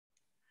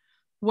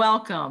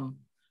Welcome.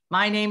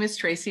 My name is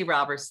Tracy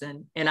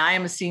Robertson, and I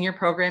am a Senior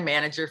Program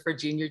Manager for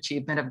Junior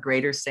Achievement of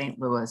Greater St.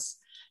 Louis.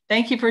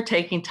 Thank you for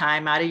taking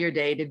time out of your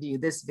day to view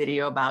this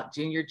video about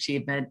Junior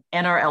Achievement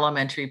and our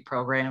elementary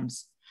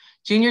programs.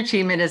 Junior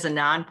Achievement is a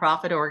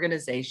nonprofit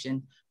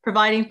organization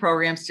providing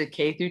programs to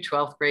K through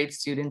 12th grade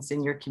students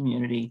in your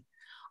community.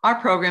 Our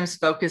programs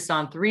focus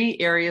on 3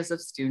 areas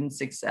of student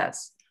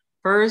success.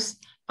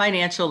 First,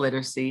 financial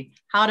literacy,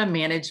 how to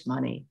manage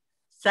money.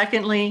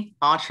 Secondly,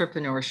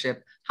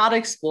 entrepreneurship, how to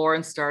explore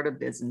and start a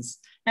business.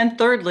 And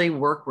thirdly,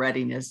 work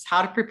readiness,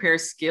 how to prepare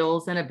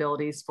skills and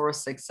abilities for a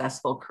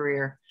successful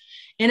career.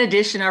 In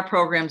addition, our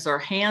programs are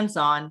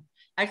hands-on,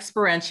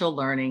 experiential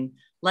learning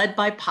led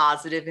by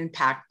positive,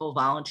 impactful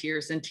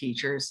volunteers and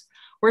teachers,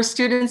 where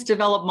students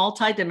develop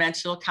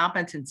multidimensional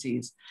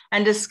competencies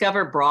and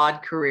discover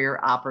broad career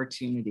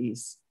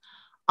opportunities.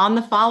 On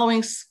the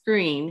following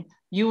screen,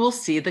 you will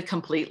see the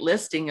complete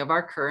listing of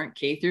our current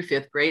K through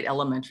 5th grade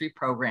elementary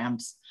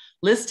programs.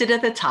 Listed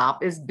at the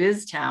top is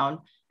BizTown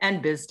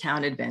and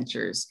BizTown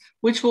Adventures,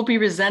 which will be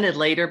presented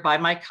later by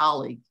my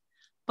colleague.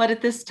 But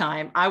at this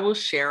time, I will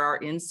share our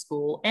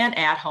in-school and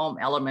at-home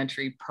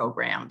elementary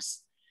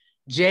programs.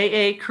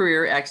 JA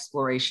Career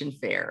Exploration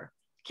Fair,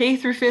 K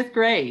through 5th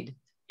grade.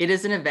 It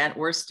is an event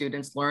where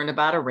students learn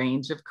about a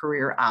range of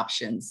career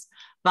options.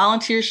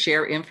 Volunteers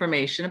share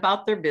information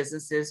about their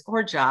businesses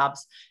or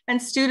jobs,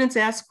 and students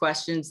ask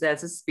questions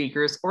as the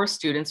speakers or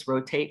students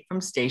rotate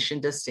from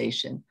station to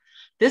station.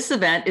 This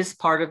event is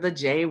part of the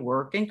JA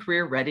Work and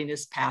Career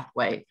Readiness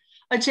Pathway.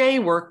 A JA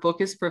workbook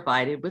is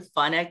provided with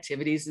fun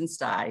activities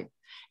inside.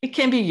 It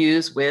can be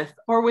used with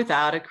or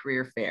without a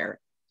career fair.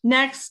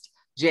 Next,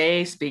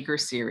 JA Speaker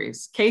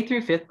Series, K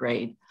through 5th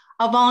grade.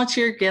 A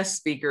volunteer guest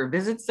speaker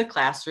visits the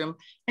classroom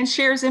and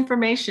shares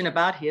information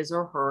about his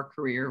or her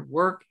career,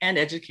 work, and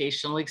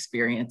educational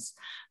experience.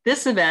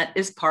 This event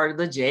is part of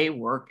the JA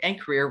Work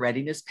and Career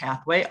Readiness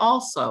Pathway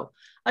also.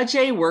 A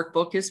JA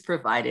workbook is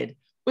provided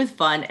with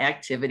fun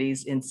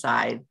activities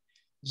inside.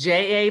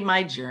 JA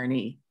My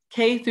Journey,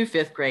 K through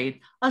 5th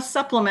grade, a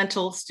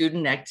supplemental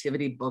student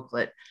activity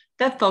booklet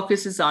that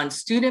focuses on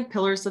student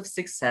pillars of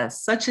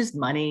success, such as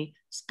money,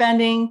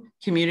 spending,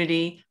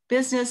 community,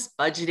 business,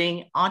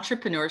 budgeting,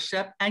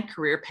 entrepreneurship, and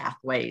career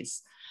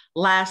pathways.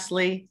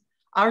 Lastly,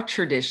 our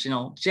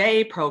traditional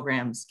JA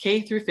programs,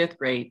 K through 5th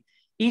grade,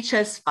 each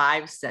has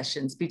 5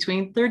 sessions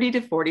between 30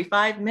 to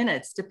 45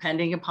 minutes,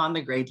 depending upon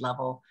the grade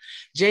level.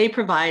 JA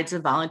provides a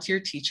volunteer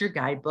teacher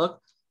guidebook,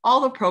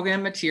 all the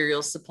program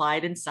materials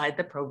supplied inside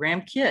the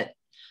program kit.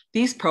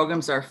 These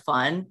programs are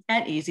fun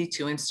and easy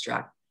to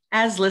instruct.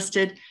 As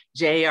listed,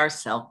 JR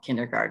Self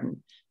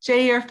Kindergarten,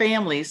 JR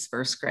Families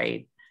 1st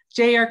grade,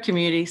 JR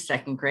Community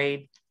 2nd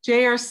grade,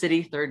 JR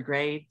City 3rd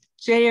grade,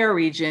 JR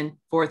Region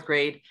 4th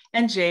grade,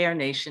 and JR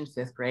Nation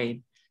 5th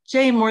grade.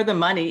 JA More Than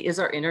Money is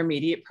our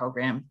intermediate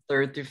program,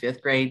 3rd through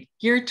 5th grade,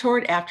 geared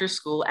toward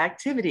after-school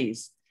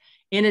activities.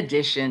 In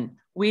addition,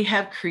 we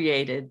have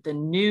created the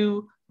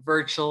new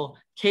virtual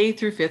K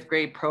through 5th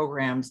grade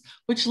programs,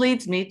 which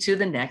leads me to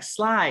the next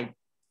slide.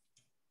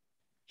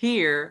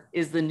 Here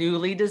is the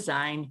newly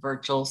designed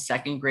virtual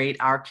 2nd grade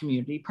Our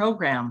Community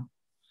program.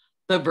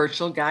 The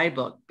virtual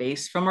guidebook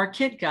based from our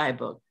KIT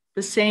guidebook,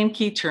 the same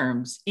key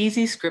terms,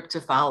 easy script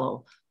to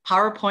follow,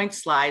 PowerPoint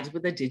slides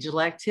with a digital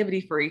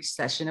activity for each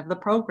session of the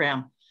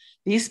program.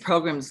 These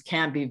programs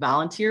can be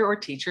volunteer or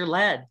teacher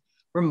led,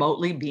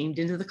 remotely beamed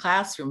into the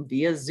classroom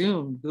via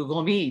Zoom,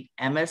 Google Meet,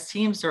 MS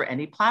Teams, or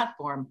any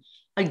platform.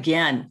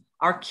 Again,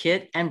 our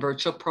KIT and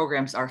virtual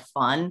programs are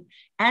fun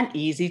and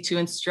easy to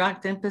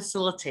instruct and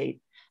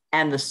facilitate,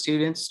 and the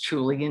students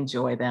truly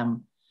enjoy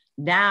them.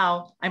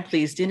 Now, I'm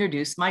pleased to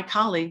introduce my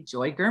colleague,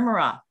 Joy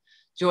Germera.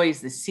 Joy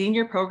is the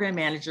Senior Program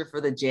Manager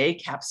for the JA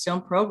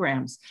Capstone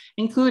programs,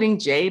 including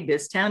JA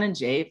BizTown and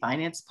JA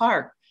Finance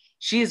Park.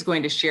 She is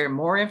going to share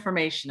more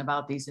information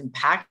about these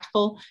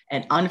impactful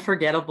and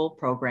unforgettable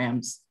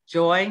programs.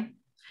 Joy?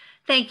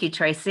 Thank you,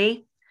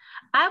 Tracy.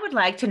 I would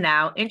like to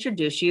now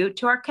introduce you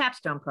to our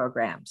capstone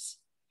programs.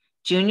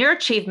 Junior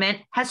Achievement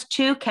has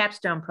 2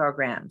 capstone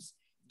programs,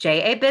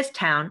 JA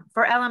BizTown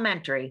for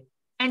elementary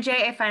and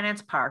JA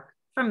Finance Park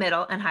for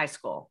middle and high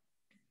school.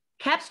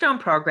 Capstone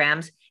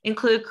programs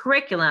include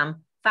curriculum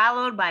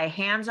followed by a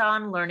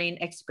hands-on learning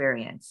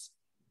experience.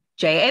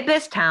 JA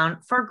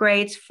BizTown for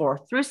grades 4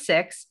 through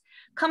 6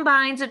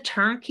 combines a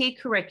turnkey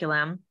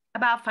curriculum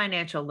about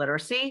financial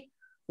literacy,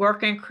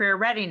 work and career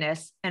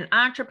readiness, and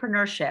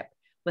entrepreneurship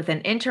with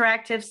an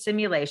interactive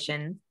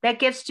simulation that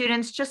gives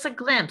students just a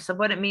glimpse of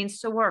what it means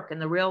to work in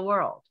the real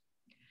world.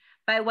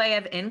 By way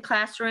of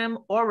in-classroom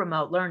or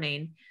remote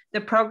learning,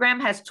 the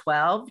program has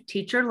 12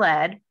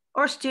 teacher-led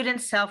or student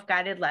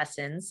self-guided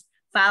lessons,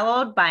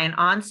 followed by an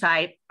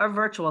on-site or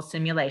virtual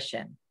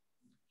simulation.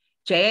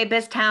 JA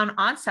BizTown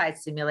on-site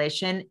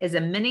simulation is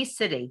a mini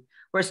city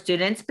where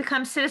students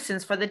become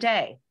citizens for the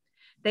day.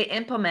 They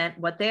implement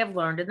what they have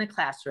learned in the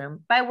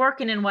classroom by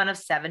working in one of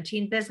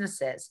 17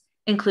 businesses,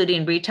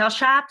 including retail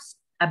shops,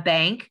 a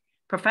bank,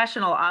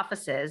 professional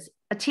offices,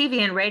 a TV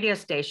and radio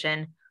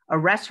station, a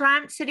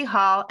restaurant, city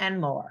hall, and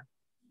more.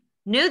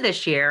 New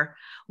this year,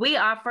 We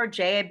offer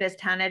JA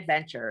BizTown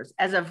Adventures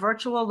as a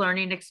virtual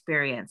learning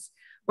experience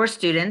where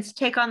students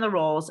take on the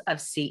roles of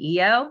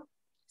CEO,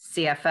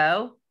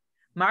 CFO,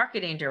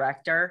 marketing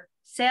director,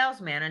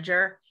 sales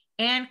manager,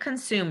 and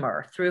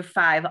consumer through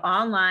 5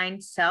 online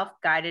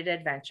self-guided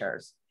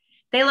adventures.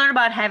 They learn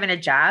about having a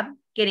job,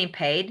 getting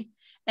paid,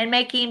 and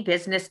making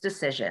business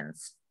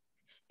decisions.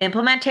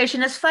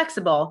 Implementation is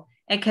flexible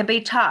and can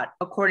be taught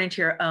according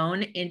to your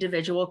own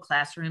individual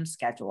classroom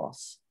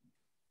schedules.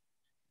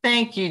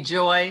 Thank you,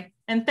 Joy.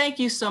 And thank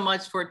you so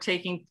much for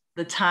taking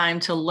the time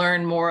to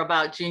learn more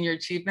about Junior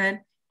Achievement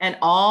and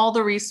all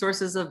the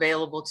resources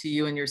available to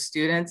you and your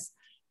students.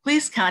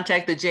 Please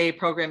contact the JA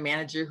Program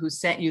Manager who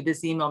sent you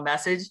this email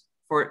message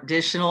for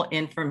additional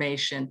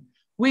information.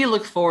 We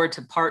look forward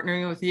to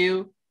partnering with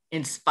you,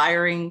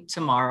 inspiring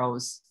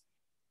tomorrows.